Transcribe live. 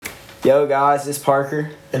Yo guys, it's Parker.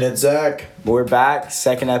 And it's Zach. We're back,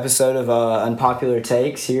 second episode of Unpopular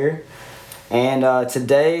Takes here. And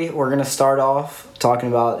today we're going to start off talking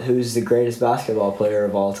about who's the greatest basketball player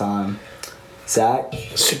of all time. Zach?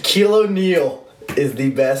 Shaquille O'Neal is the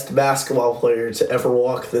best basketball player to ever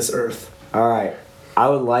walk this earth. Alright, I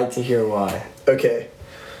would like to hear why. Okay,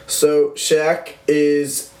 so Shaq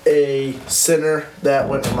is a center that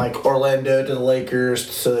went from like Orlando to the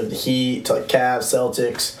Lakers to the Heat to like Cavs,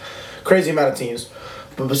 Celtics, crazy amount of teams.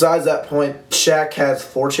 But besides that point, Shaq has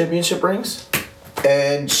 4 championship rings,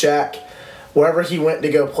 and Shaq, wherever he went to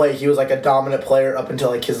go play, he was like a dominant player up until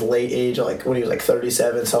like his late age, like when he was like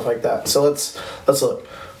 37, stuff like that. So let's look.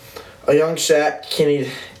 A young Shaq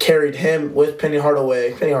carried him with Penny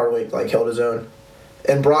Hardaway. Penny Hardaway like held his own,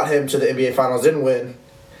 and brought him to the NBA Finals. Didn't win.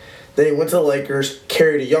 Then he went to the Lakers,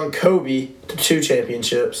 carried a young Kobe to 2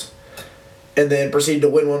 championships, and then proceeded to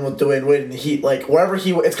win one with Dwayne Wade. And he like wherever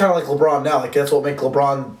he, it's kind of like LeBron now. Like that's what makes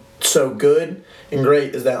LeBron so good and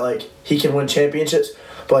great is that like he can win championships.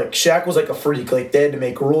 But like Shaq was like a freak. Like they had to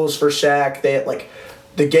make rules for Shaq. They had like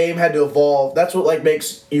the game had to evolve. That's what like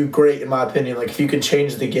makes you great in my opinion. Like if you can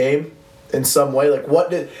change the game in some way. Like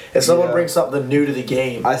if someone brings something new to the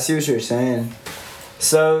game. I see what you're saying.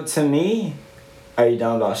 So to me, are you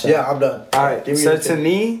done about Shaq? Yeah, I'm done. Alright, so to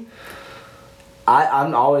me,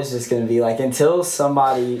 I'm always just going to be like, until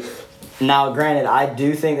somebody... Now, granted, I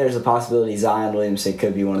do think there's a possibility Zion Williamson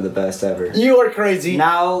could be one of the best ever. You are crazy.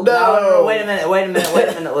 No, wait a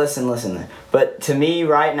minute, listen. But to me,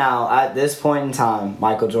 right now, at this point in time,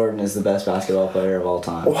 Michael Jordan is the best basketball player of all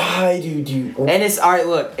time. Why do you... And it's, alright,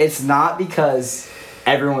 look, it's not because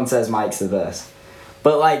everyone says Mike's the best.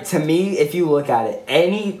 But, like, to me, if you look at it,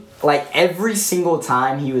 every single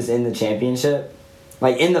time he was in the championship,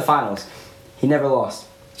 like, in the finals, he never lost.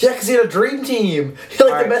 Yeah, because he had a dream team. He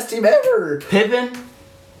had the best team ever. Pippen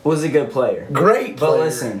was a good player. Great player. But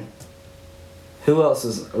listen, who else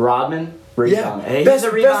was... Rodman? Rebounding. Yeah. He's a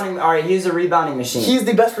rebounding... Alright, he's a rebounding machine. He's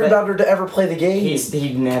the best rebounder to ever play the game.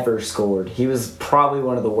 He never scored. He was probably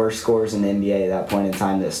one of the worst scorers in the NBA at that point in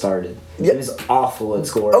time that started. Yeah. He was awful at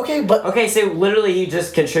scoring. Okay, so literally he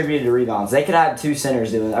just contributed to rebounds. They could have 2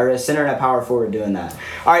 centers doing... Or a center and a power forward doing that.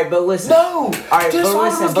 Alright, but listen... No! Alright, but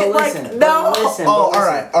listen. Oh,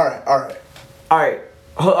 alright.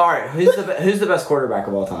 Alright, who's the best quarterback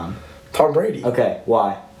of all time? Tom Brady. Okay,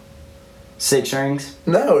 why? 6 rings?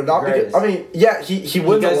 No, not Greatest. because... I mean, yeah, he wins a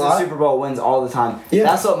lot. He goes to the Super Bowl, wins all the time. Yeah.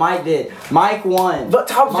 That's what Mike did. Mike won.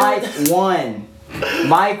 But Mike won.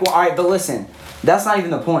 Alright, but listen. That's not even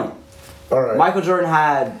the point. Alright. Michael Jordan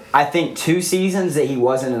had, I think, 2 seasons that he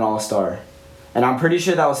wasn't an all-star. And I'm pretty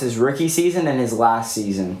sure that was his rookie season and his last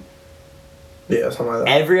season. Yeah, something like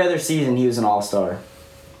that. Every other season, he was an all-star.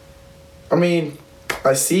 I mean...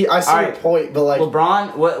 I see your point, but like...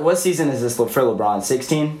 LeBron, what season is this for LeBron?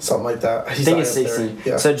 16? Something like that. I think it's 16.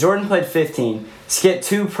 Yeah. So Jordan played 15. Skip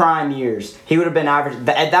 2 prime years. He would have been average.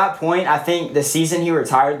 At that point, I think the season he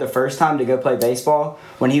retired the first time to go play baseball,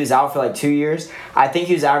 when he was out for like 2 years, I think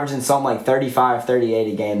he was averaging something like 35,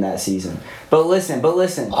 38 a game that season. But listen.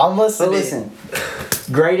 I'm listening. But listen.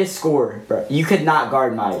 Greatest scorer, bro. You could not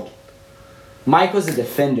guard Mike. Mike was a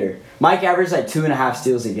defender. Mike averaged like 2.5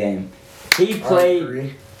 steals a game. He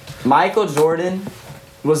played... Michael Jordan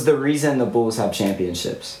was the reason the Bulls have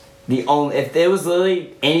championships. If it was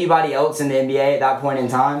literally anybody else in the NBA at that point in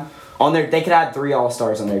time, they could have 3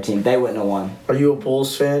 All-Stars on their team. They wouldn't have won. Are you a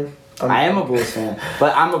Bulls fan? I am a Bulls fan,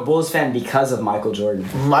 but I'm a Bulls fan because of Michael Jordan.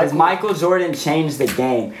 Because Michael Jordan changed the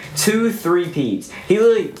game. 2 3-peats. He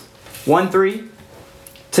literally won 3,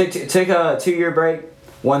 took a 2-year break,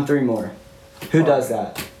 won 3 more. Who does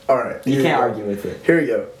that? All right. You can't argue with it. Here we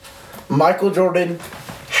go. Michael Jordan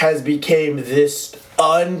has become this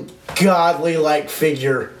ungodly like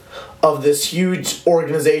figure of this huge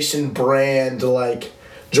organization brand, like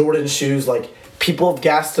Jordan shoes. Like people have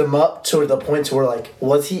gassed him up to the point where like,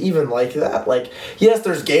 was he even like that? Like, yes,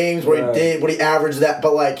 there's games where he averaged that,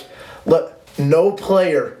 but like, look, no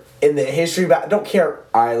player in the history of, I don't care.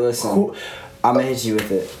 All right, listen. I'm gonna hit you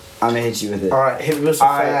with it. All right, hit me with some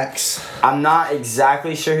facts. I'm not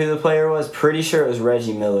exactly sure who the player was. Pretty sure it was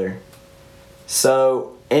Reggie Miller.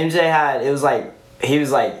 So MJ he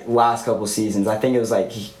was like last couple seasons. I think it was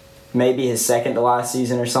like maybe his second to last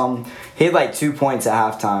season or something. He had like 2 points at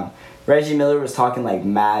halftime. Reggie Miller was talking like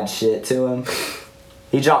mad shit to him.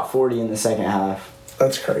 He dropped 40 in the second half.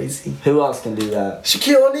 That's crazy. Who else can do that?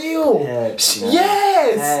 Shaquille O'Neal. Heck no.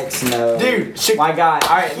 Yes. Heck no. Dude, my guy.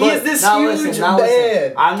 All right, he is this huge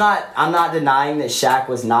man. I'm not denying that Shaq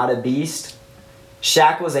was not a beast.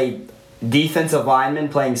 Shaq was a defensive lineman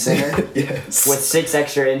playing center. Yes. With 6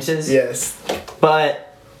 extra inches. Yes.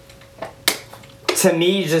 But to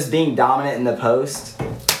me, just being dominant in the post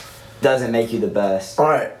doesn't make you the best. All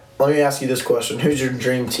right. Let me ask you this question. Who's your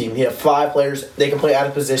dream team? You have 5 players. They can play out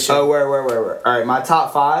of position. Oh, where? All right, my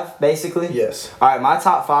top 5, basically? Yes. All right, my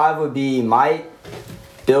top 5 would be Mike,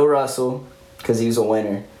 Bill Russell, because he was a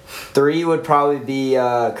winner. 3 would probably be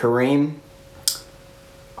Kareem.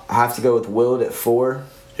 I have to go with Wilt at 4.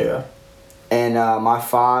 Yeah. And my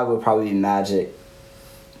 5 would probably be Magic.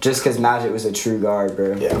 Just because Magic was a true guard,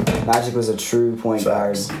 bro. Yeah. Magic was a true point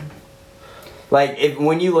Facts. guard. Like,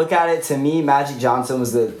 when you look at it, to me, Magic Johnson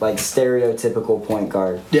was the, like, stereotypical point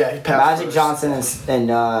guard. Yeah, he passed Magic first. Johnson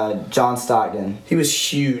and John Stockton. He was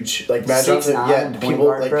huge. Like, Magic Johnson, 6'9", yeah, point people,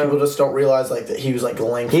 guard, like, bro. people just don't realize, like, that he was, like,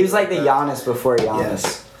 lengthy. He was like the that. Giannis before Giannis.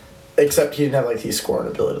 Yes. Except he didn't have, like, the scoring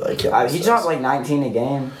ability like Giannis He does. dropped, like, 19 a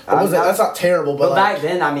game. That's not terrible, but, But like, back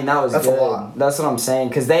then, I mean, that was that's good. a lot. That's what I'm saying.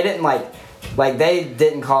 Because they didn't, they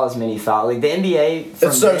didn't call as many fouls. Like, the NBA from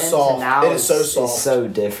It's so then soft. to now It is so soft. is so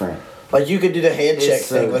different. like, you could do the hand It's check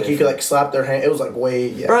so thing. Like, you could, different. like, slap their hand. It was, like, way,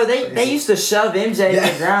 yeah. Bro, they used to shove MJ Yeah.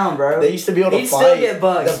 to the ground, bro. They used to be able to He'd fight. still get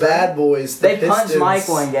bucks. The bad boys. The They punched Pistons. Mike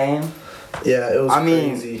one game. Yeah, it was I mean,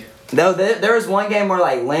 crazy. No, there was one game where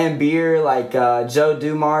like Lambeer, like Joe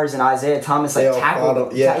Dumars and Isaiah Thomas They like all tackled.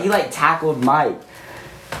 fought him, yeah. He like tackled Mike.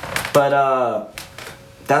 But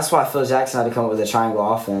that's why Phil Jackson had to come up with a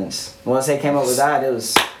triangle offense. Once they came up with that, it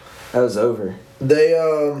was over. They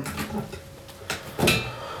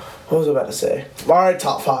what was I about to say? All right,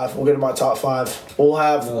 top 5. We'll get to my top 5. We'll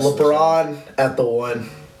have No, LeBron at the 1,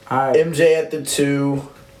 All right. MJ at the 2.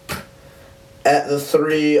 At the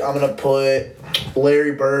 3, I'm gonna put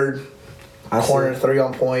Larry Bird, I see corner it. 3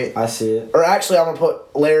 on point. I see it. Or actually, I'm gonna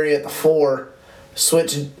put Larry at the 4,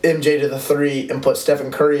 switch MJ to the 3, and put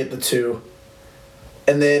Stephen Curry at the 2.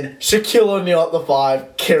 And then Shaquille O'Neal at the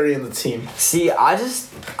 5, carrying the team. See, I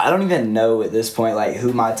don't even know at this point like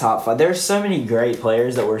who my top 5. There's so many great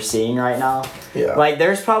players that we're seeing right now. Yeah. Like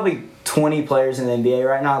there's probably 20 players in the NBA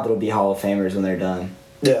right now that'll be Hall of Famers when they're done.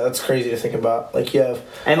 Yeah, that's crazy to think about. Like, you have...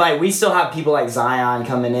 And, like, we still have people like Zion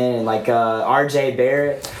coming in and, like, R.J.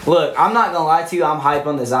 Barrett. Look, I'm not going to lie to you. I'm hype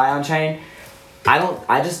on the Zion train.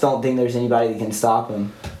 I just don't think there's anybody that can stop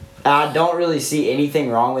him. And I don't really see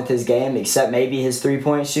anything wrong with his game except maybe his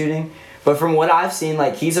three-point shooting. But from what I've seen,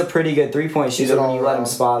 like, he's a pretty good three-point shooter when you let him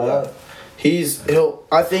spot up.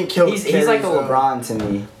 I think he'll... He's like a LeBron to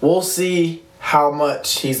me. We'll see how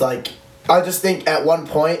much he's, like... I just think at one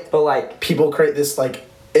point, But, like... people create this, like,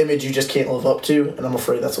 image you just can't live up to, and I'm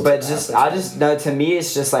afraid that's what's But gonna just, happen. I just know, to me,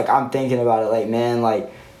 it's just like, I'm thinking about it, like, man, like,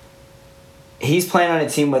 he's playing on a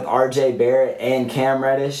team with R.J. Barrett and Cam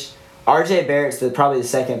Reddish. R.J. Barrett's probably the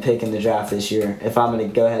second pick in the draft this year, if I'm going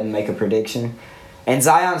to go ahead and make a prediction. And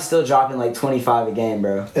Zion's still dropping, like, 25 a game,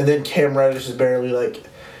 bro. And then Cam Reddish is barely, like...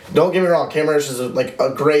 Don't get me wrong, Cam Reddish is,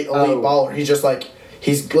 a great elite baller. He's just, like...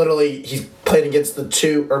 He's playing against the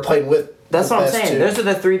 2, or playing with That's the what I'm best saying. 2. Those are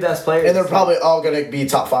the 3 best players. And they're probably all going to be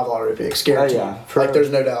top 5 lottery picks, guaranteed. Oh, yeah, for Like, real. there's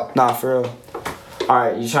no doubt. Nah, for real. All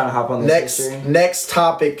right, you trying to hop on this history? Next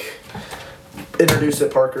topic. Introduce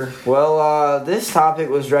it, Parker. Well, this topic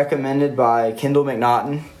was recommended by Kendall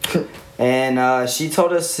McNaughton. And she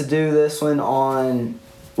told us to do this one on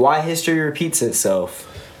why history repeats itself.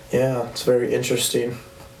 Yeah, it's very interesting.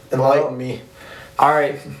 Enlighten me. All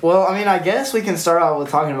right. Well, I mean, I guess we can start out with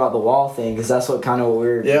talking about the wall thing because that's what kind of what we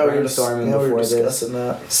were brainstorming we before were this. discussing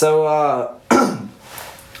that. So,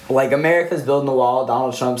 like, America's building the wall.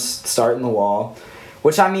 Donald Trump's starting the wall,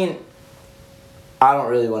 which, I mean, I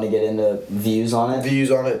don't really want to get into views on it.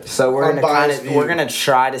 Views on it. So Unbiased view. we're gonna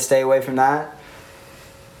try to stay away from that.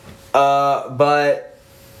 But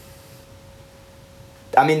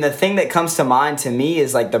I mean, the thing that comes to mind to me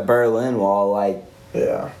is like the Berlin Wall. Like,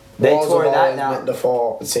 Yeah. They Walls tore have that always down. meant to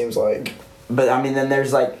fall, it seems like. but I mean, then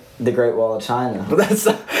there's like the Great Wall of China. But that's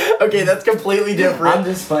okay. That's completely different. I'm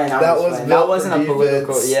just playing. That was that built wasn't for a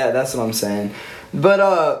political. defense. Yeah, that's what I'm saying.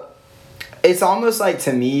 But it's almost like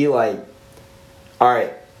to me like, all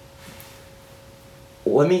right.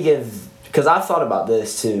 Let me give, because I've thought about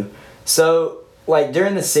this too. So like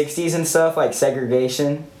during the '60s and stuff, like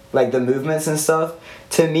segregation, like the movements and stuff.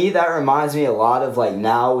 To me, that reminds me a lot of like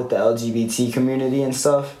now with the LGBT community and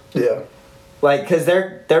stuff. Yeah. Like, cause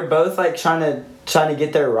they're both like trying to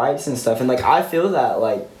get their rights and stuff, and like I feel that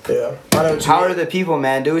like. Yeah. I know what you Power mean. to the people,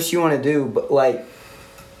 man. Do what you want to do. But, like,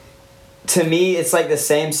 to me, it's, like, the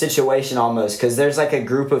same situation almost. Because there's, like, a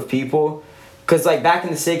group of people. Because, like, back in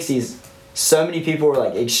the 60s, so many people were,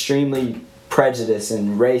 like, extremely prejudiced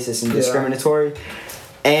and racist and Yeah. discriminatory.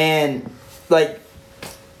 And, like,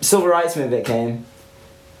 civil rights movement came.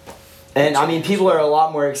 And, I mean, people are a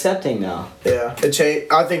lot more accepting now. Yeah. It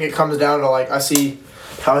changed. I think it comes down to, like, I see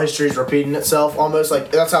how history's repeating itself almost.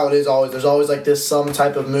 Like, that's how it is always. There's always, like, this some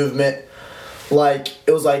type of movement. Like,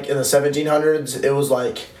 it was, like, in the 1700s, it was,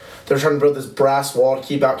 like, they're trying to build this brass wall to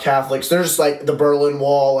keep out Catholics. There's, like, the Berlin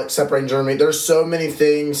Wall, like, separating Germany. There's so many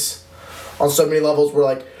things on so many levels where,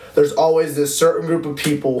 like, there's always this certain group of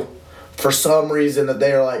people, for some reason, that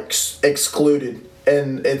they are, like, excluded.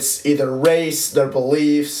 And it's either race, their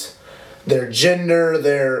beliefs, their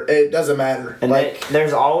gender, it doesn't matter. And like,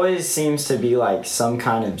 there's always seems to be, like, some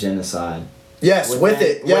kind of genocide. Yes, with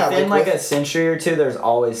it. Yeah, within like a century or two, there's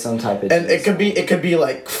always some type of. And genocide. it could be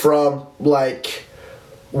like from like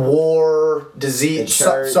war, disease,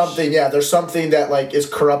 something. Yeah, there's something that like is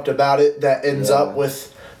corrupt about it that ends up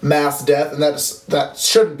with mass death, and that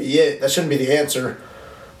shouldn't be it. That shouldn't be the answer.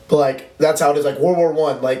 But like that's how it is. Like World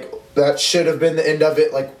War I, like that should have been the end of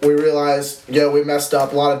it. Like we realized, we messed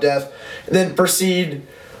up, a lot of death, and then proceed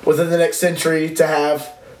within the next century to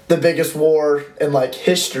have the biggest war in like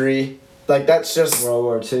history. Like, that's just... World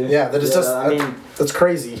War II. Yeah, that's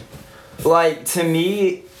crazy. Like, to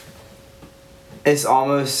me, it's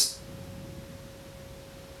almost...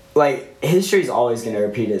 Like, history's always going to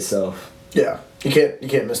repeat itself. Yeah, you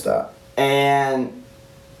can't miss that. And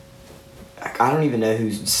I don't even know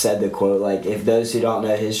who said the quote, like, if those who don't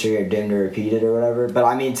know history are doomed to repeat it or whatever. But,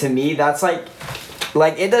 I mean, to me, that's like,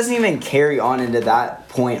 it doesn't even carry on into that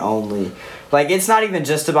point only. Like, it's not even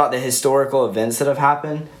just about the historical events that have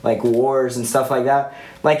happened, like wars and stuff like that.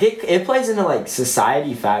 Like, it plays into, like,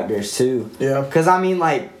 society factors, too. Yeah. Because, I mean,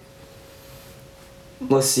 like,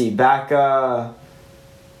 let's see, back,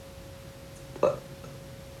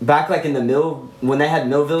 like, in the when they had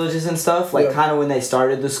mill villages and stuff, like, kind of when they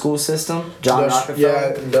started the school system, John Rockefeller.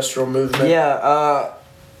 Yeah, industrial movement. Yeah,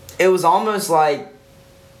 it was almost like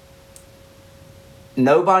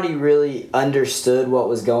nobody really understood what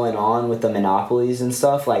was going on with the monopolies and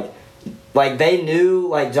stuff. Like they knew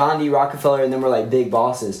like John D. Rockefeller and them were like big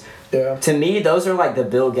bosses. Yeah. To me, those are like the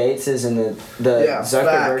Bill Gateses and the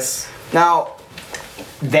Zuckerbergs. Now,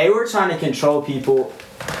 they were trying to control people.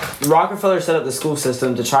 Rockefeller set up the school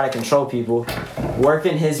system to try to control people, work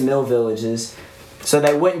in his mill villages, so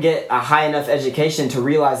they wouldn't get a high enough education to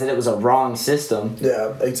realize that it was a wrong system.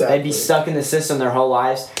 Yeah, exactly. They'd be stuck in the system their whole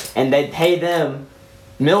lives, and they'd pay them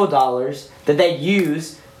mill dollars that they'd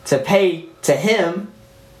use to pay to him.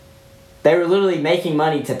 They were literally making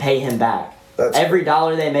money to pay him back. Every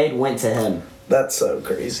dollar they made went to him. That's so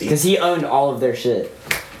crazy. Because he owned all of their shit.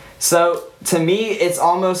 So, to me, it's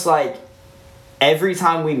almost like every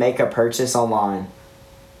time we make a purchase online,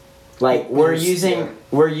 like we're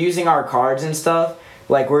using our cards and stuff,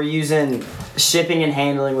 like we're using shipping and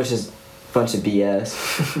handling, which is a bunch of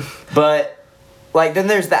BS. But like then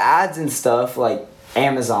there's the ads and stuff, like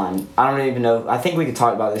Amazon. I don't even know. I think we could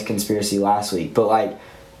talk about this conspiracy last week, but like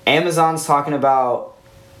Amazon's talking about,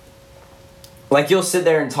 like you'll sit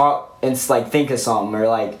there and talk and like think of something, or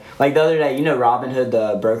like the other day, Robinhood,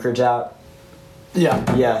 the brokerage app.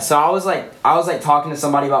 Yeah. Yeah. So I was like talking to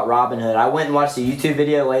somebody about Robinhood. I went and watched a YouTube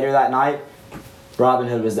video later that night.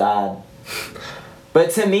 Robinhood was the ad.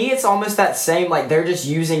 But to me, it's almost that same. Like they're just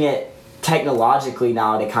using it technologically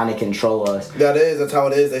now to kind of control us. That's how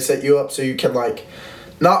it is. They set you up so you can like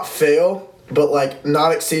not fail, but like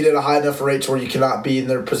not exceed at a high enough rate to where you cannot be in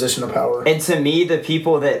their position of power. And to me, the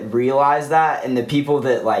people that realize that and the people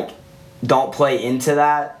that like don't play into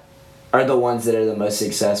that are the ones that are the most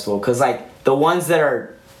successful. Because like the ones that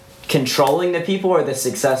are controlling the people are the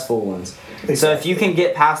successful ones. Exactly. So if you can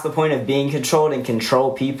get past the point of being controlled and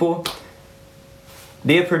control people,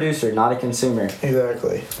 be a producer, not a consumer.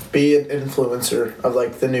 Exactly. Be an influencer of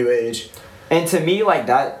like the new age. And to me, like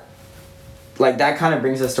that kind of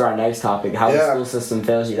brings us to our next topic, how the school system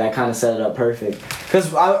fails you. That kind of set it up perfect.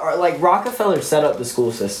 Because like Rockefeller set up the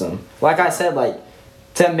school system. Like I said, like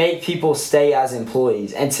to make people stay as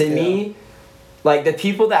employees. And to me, like the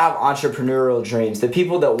people that have entrepreneurial dreams, the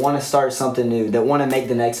people that want to start something new, that want to make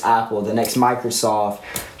the next Apple, the next Microsoft,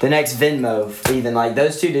 the next Venmo, even like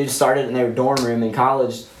those two dudes started in their dorm room in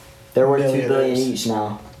college. They're worth $2 billion each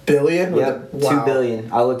now. Billion? Yep, wow. $2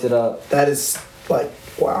 billion. I looked it up. That is like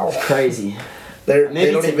wow. Crazy.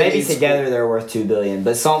 Maybe together they're worth $2 billion,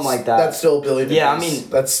 but something like that. That's still $1 billion. Yeah, I mean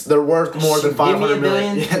they're worth more than $500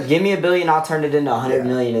 million. Give me $1 billion, I'll turn it into $100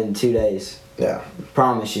 million in 2 days. Yeah,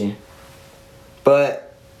 promise you.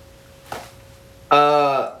 But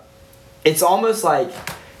it's almost like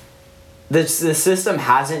the system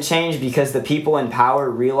hasn't changed because the people in power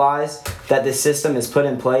realize that the system is put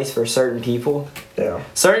in place for certain people. Yeah.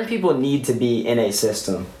 Certain people need to be in a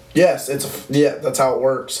system. Yes, that's how it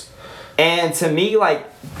works. And to me, like,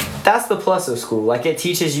 that's the plus of school. Like, it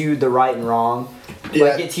teaches you the right and wrong. Yeah.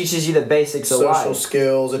 Like, it teaches you the basics of life. Social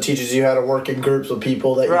skills. It teaches you how to work in groups with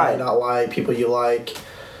people that you Right. might not like, people you like.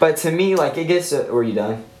 But to me, like, it gets to... Were you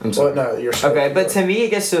done? I'm sorry. Well, no, you're Okay, but to me, it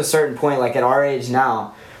gets to a certain point, like, at our age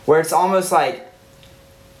now, where it's almost like...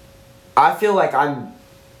 I feel like I'm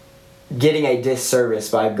getting a disservice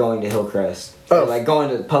by going to Hillcrest. Oh. Or, like,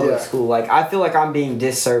 going to public school. Like, I feel like I'm being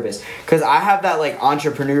disserviced. Because I have that, like,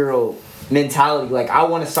 entrepreneurial mentality. Like, I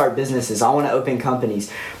want to start businesses. I want to open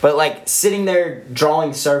companies. But, like, sitting there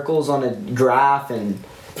drawing circles on a graph and...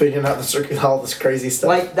 figuring out all this crazy stuff.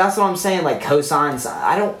 Like, that's what I'm saying. Like, cosines.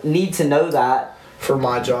 I don't need to know that. For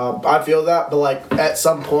my job. I feel that, but, like, at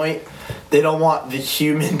some point... They don't want the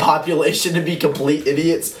human population to be complete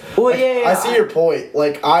idiots. Well, like, yeah, I see your point.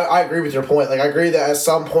 Like, I agree with your point. Like, I agree that at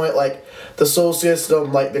some point, like, the school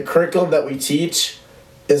system, like, the curriculum that we teach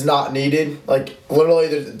is not needed. Like, literally,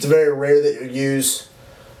 it's very rare that you use,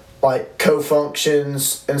 like,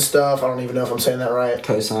 co-functions and stuff. I don't even know if I'm saying that right.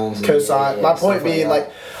 Cosines. Cosine. My point being, like,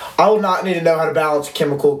 I would not need to know how to balance a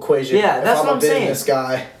chemical equation. Yeah, that's if what I'm saying. This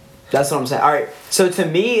guy. That's what I'm saying. All right. So, to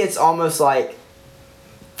me, it's almost like...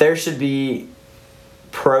 there should be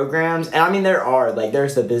programs, and I mean there are, like,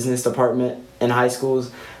 there's the business department in high schools,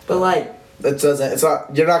 but like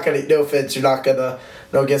you're not gonna, no offense, you're not gonna,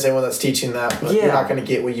 no against anyone that's teaching that, but you're not gonna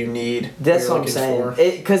get what you need. That's what I'm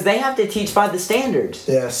saying. Because they have to teach by the standards.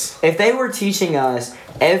 Yes. If they were teaching us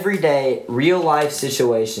everyday real life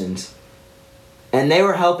situations, and they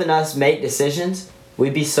were helping us make decisions,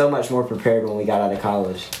 we'd be so much more prepared when we got out of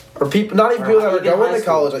college. Or people, not even people that are going to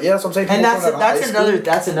college. Yeah, that's what I'm saying. And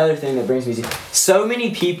that's another thing that brings me to. So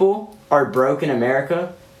many people are broke in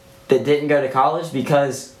America that didn't go to college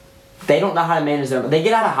because they don't know how to manage their. They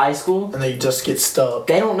get out of high school and they just get stuck.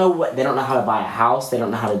 They don't know how to buy a house. They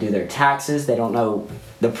don't know how to do their taxes. They don't know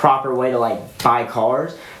the proper way to, like, buy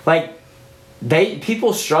cars. Like,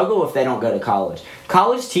 people struggle if they don't go to college.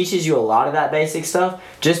 College teaches you a lot of that basic stuff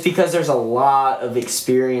just because there's a lot of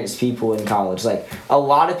experienced people in college. Like, a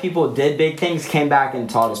lot of people did big things, came back and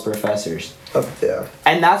taught as professors. Yeah.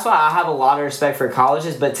 And that's why I have a lot of respect for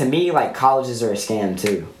colleges, but to me, like, colleges are a scam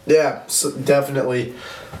too. Yeah, so definitely.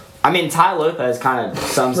 I mean, Tai Lopez kind of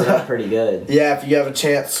sums it up pretty good. Yeah, if you have a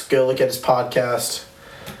chance, go look at his podcast.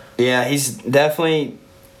 Yeah, he's definitely,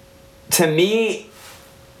 to me,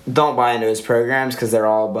 don't buy into his programs because they're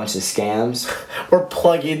all a bunch of scams. We're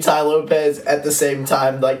plugging Tai Lopez at the same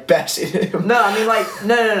time, like, bashing him. No, I mean, like,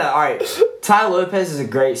 no. All right, Tai Lopez is a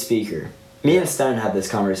great speaker. Me and Stone had this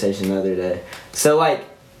conversation the other day. So, like,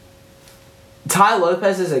 Tai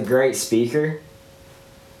Lopez is a great speaker.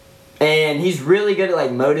 And he's really good at,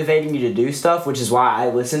 like, motivating you to do stuff, which is why I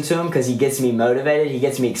listen to him, because he gets me motivated. He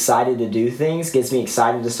gets me excited to do things, gets me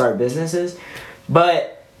excited to start businesses.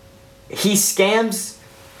 But he scams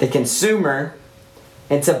the consumer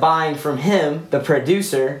into buying from him, the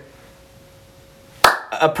producer,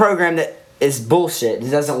 a program that is bullshit. It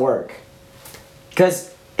doesn't work.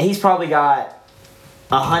 Because he's probably got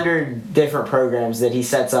 100 different programs that he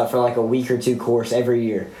sets up for like a week or two course every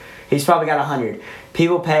year. He's probably got 100.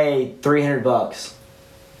 People pay $300.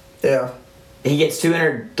 Yeah. He gets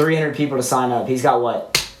 200, 300 people to sign up. He's got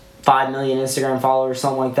what? 5 million Instagram followers,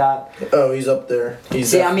 something like that. Oh, he's up there.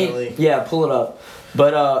 He's definitely... I mean, yeah, pull it up.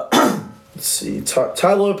 But, let's see.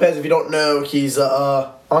 Tai Lopez, if you don't know, he's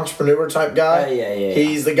a entrepreneur type guy. Yeah.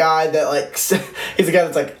 He's the guy that, like, he's the guy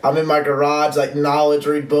that's like, I'm in my garage, like, knowledge,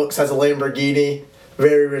 read books, has a Lamborghini.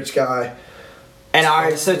 Very rich guy. And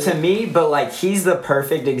alright, so to me, but, like, he's the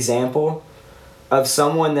perfect example of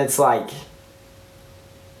someone that's like,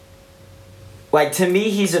 to me,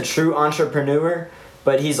 he's a true entrepreneur,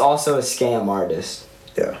 but he's also a scam artist.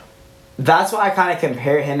 Yeah. That's why I kind of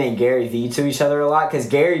compare him and Gary Vee to each other a lot, because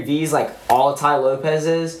Gary Vee's like all Tai Lopez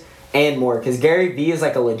is and more, because Gary Vee is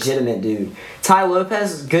like a legitimate dude. Tai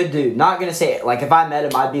Lopez is a good dude. Not gonna say it. Like, if I met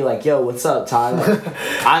him, I'd be like, yo, what's up, Tai?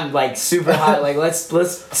 Like, I'm like super high. Like, let's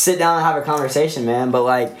sit down and have a conversation, man. But,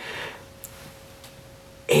 like,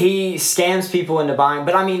 he scams people into buying.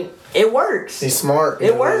 But I mean, it works. He's smart.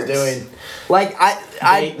 It works. What he's doing. Like,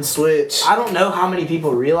 bait and switch. I don't know how many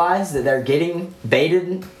people realize that they're getting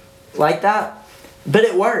baited like that, but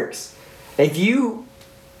it works. If you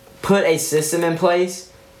put a system in place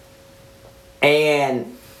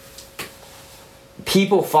and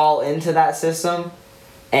people fall into that system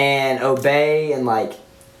and obey and, like,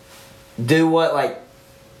 do what, like,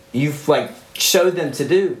 you've, like, showed them to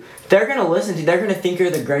do, they're going to listen to you. They're going to think you're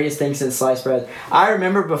the greatest thing since sliced bread. I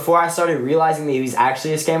remember before I started realizing that he was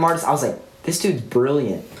actually a scam artist, I was like, this dude's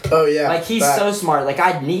brilliant. Oh, yeah. Like, he's so smart. Like,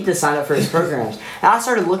 I need to sign up for his programs. And I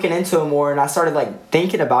started looking into him more, and I started, like,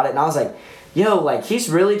 thinking about it, and I was like, yo, like, he's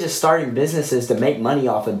really just starting businesses to make money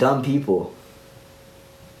off of dumb people.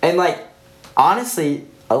 And like, honestly,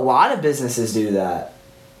 a lot of businesses do that.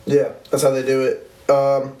 Yeah, that's how they do it.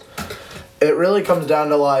 It really comes down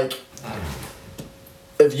to like,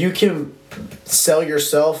 if you can sell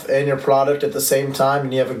yourself and your product at the same time,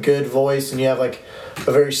 and you have a good voice and you have like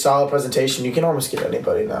a very solid presentation, you can almost get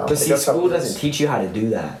anybody now. But see, school doesn't teach you how to do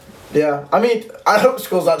that. Yeah, I mean, I hope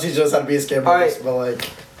school's not teaching us how to be a scam artist, but like.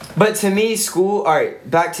 But to me, school. All right,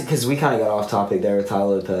 back to because we kind of got off topic there with Ty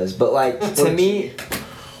Lopez. But like to me,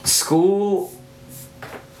 school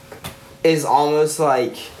is almost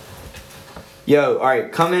like, yo, all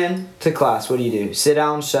right, come in to class. What do? Sit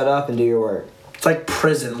down, shut up, and do your work. It's like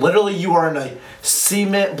prison. Literally, you are in a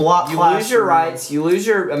cement block classroom. You lose your rights. You lose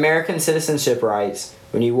your American citizenship rights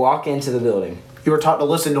when you walk into the building. You were taught to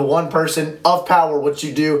listen to one person of power, which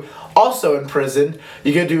you do. Also in prison,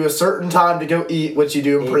 you go do a certain time to go eat, what you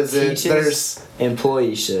do in prison. There's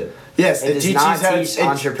employeeship. Yes, it does teaches not how teach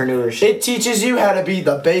entrepreneurship. It teaches you how to be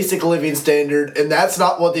the basic living standard, and that's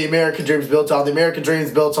not what the American dream is built on. The American dream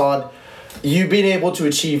is built on you being able to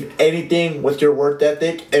achieve anything with your work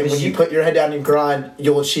ethic, and when you put your head down and grind,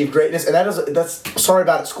 you'll achieve greatness. And that's sorry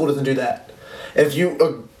about it. School doesn't do that. If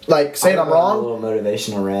you saying I'm wrong, a little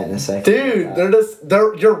motivational rant in a second.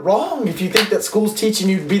 Dude, you're wrong if you think that school's teaching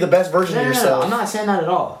you to be the best version of yourself. No, I'm not saying that at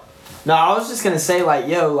all. No, I was just gonna say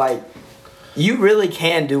you really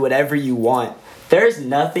can do whatever you want. There's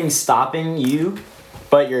nothing stopping you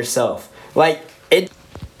but yourself.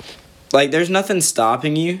 There's nothing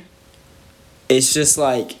stopping you. It's just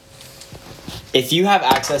if you have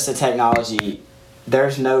access to technology,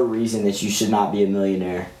 there's no reason that you should not be a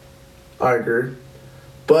millionaire. I agree.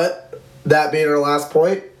 But that being our last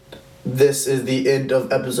point, this is the end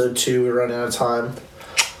of episode 2. We're running out of time.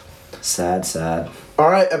 Sad.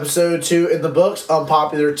 Alright, episode 2 in the books.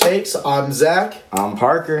 Unpopular Takes. I'm Zach. I'm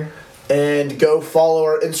Parker. And go follow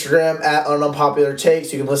our Instagram at Unpopular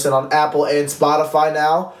Takes. You can listen on Apple and Spotify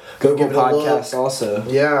now. Go Google give it a Podcasts look. also.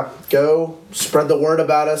 Yeah, go spread the word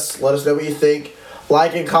about us. Let us know what you think.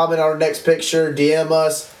 Like and comment on our next picture. DM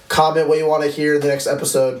us. Comment what you want to hear in the next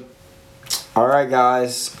episode. Alright,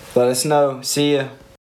 guys. Let us know. See ya.